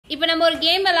இப்போ நம்ம ஒரு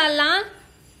கேம் விளையாடலாம்.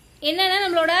 என்னன்னா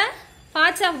நம்மளோட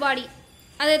பார்ட்ஸ் ஆஃப் பாடி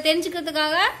அதை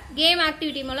தெரிஞ்சுக்கிறதுக்காக கேம்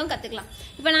ஆக்டிவிட்டி மூலம் கற்றுக்கலாம்.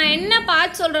 இப்போ நான் என்ன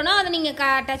பார்ட் சொல்கிறேனோ அதை நீங்கள்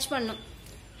டச் பண்ணணும்.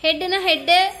 ஹெட்டுனா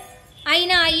ஹெட்டு,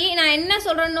 ஐனா ஐ, நான் என்ன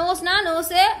சொல்கிறேன், நோஸ்னா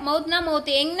நோஸு, மவுத்னா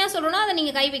மவுத்து, என்ன சொல்கிறேனோ அதை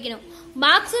நீங்கள் கை வைக்கணும்.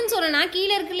 பாக்ஸ்ன்னு சொல்கிறேன்னா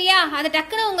கீழே இருக்கு இல்லையா, அதை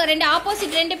டக்குன்னு உங்கள்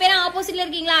ரெண்டு பேரும் ஆப்போசிட்டில்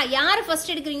இருக்கீங்களா, யார்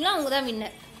ஃபர்ஸ்ட் எடுக்கிறீங்களோ அவங்க தான்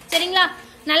வின்னர். சரிங்களா?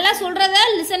 நல்லா சொல்கிறத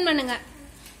லிசன் பண்ணுங்க.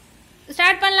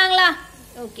 ஸ்டார்ட் பண்ணலாங்களா?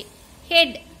 ஓகே.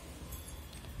 ஹெட்,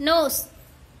 நோஸ்,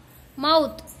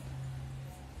 மவுத்,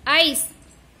 ice,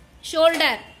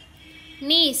 shoulder,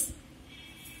 knees,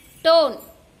 tone,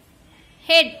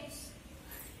 head,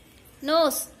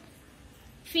 nose,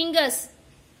 fingers,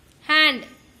 hand,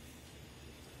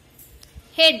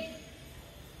 head,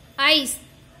 eyes,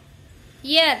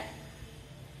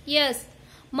 ears,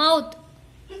 mouth,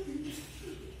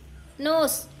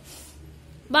 nose,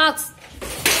 box.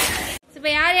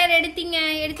 இப்போ யார் யார் எடுத்தீங்க?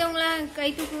 எடுத்தவங்களா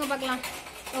கை தூக்குங்க பார்க்கலாம்.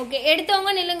 ஓகே,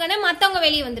 எடுத்தவங்க நில்லுங்கன்னு, மற்றவங்க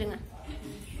வெளியே வந்துருங்க.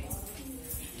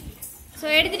 ஸோ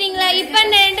எடுத்துட்டீங்களா? இப்போ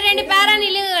ரெண்டு பேரா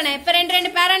நில்லுங்கண்ணே. இப்போ ரெண்டு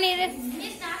பேரா நில்லு.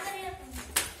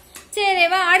 சரி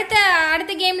வா,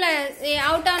 அடுத்த கேம்ல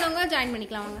அவுட் ஆனவங்க ஜாயின்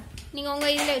பண்ணிக்கலாம். வாங்க, நீங்க உங்க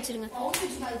இதுல வச்சிருங்க.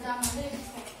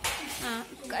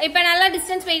 இப்போ நல்லா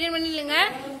டிஸ்டன்ஸ் மெயின்டைன் பண்ணிடுங்க.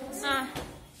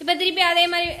 இப்போ திருப்பி அதே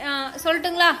மாதிரி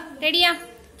சொல்லட்டுங்களா? ரெடியா?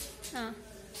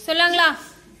 சொல்லாங்களா?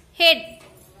 Head,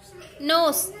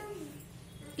 nose,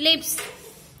 lips,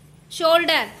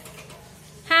 shoulder,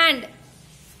 hand,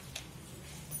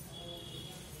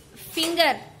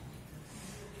 finger,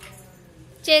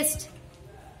 chest,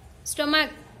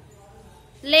 stomach,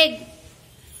 leg,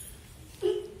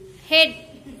 head,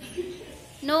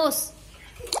 nose,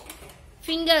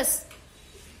 fingers,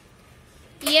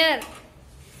 ear,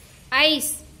 eyes,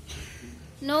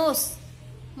 nose,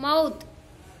 mouth,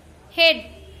 head,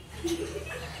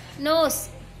 nose,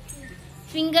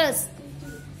 fingers,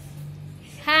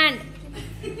 hand,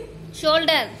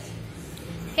 shoulder,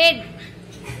 head,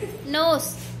 nose,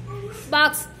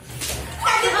 box.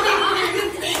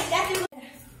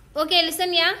 Okay,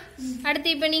 listen ya. அடுத்து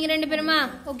இப்போ நீங்க ரெண்டு பேருமா?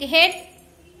 ஓகே. ஹெட்,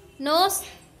 நோஸ்,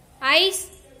 ஐஸ்,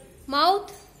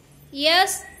 மவுத்,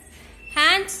 years,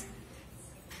 hands,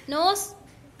 nose,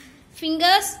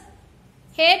 fingers,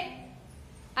 head,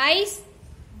 ice,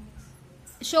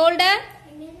 shoulder,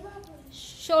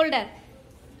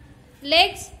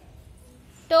 Lex,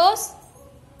 dose,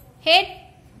 head,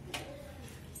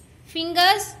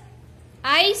 fingers,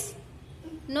 eyes,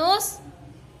 nose,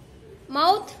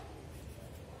 mouth,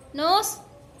 nose,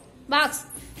 box.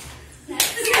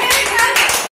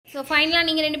 So finally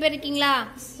நீங்க ரெண்டு பேர் இருக்கீங்களா?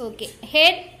 Okay.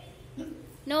 head,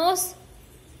 nose,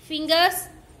 fingers,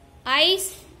 eyes,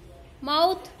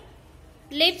 mouth,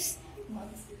 lips,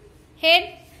 head,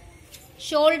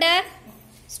 shoulder,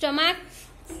 stomach,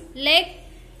 leg,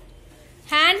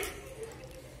 hand,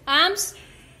 arms,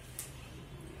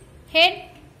 head,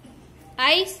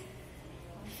 eyes,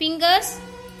 fingers,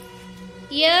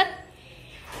 ear,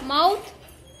 mouth,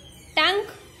 tongue,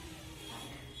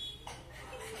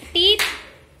 teeth,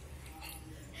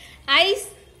 eyes,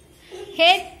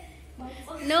 head,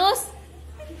 nose,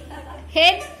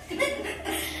 head,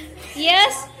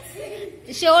 ears,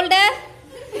 shoulder,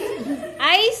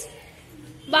 eyes,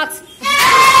 box.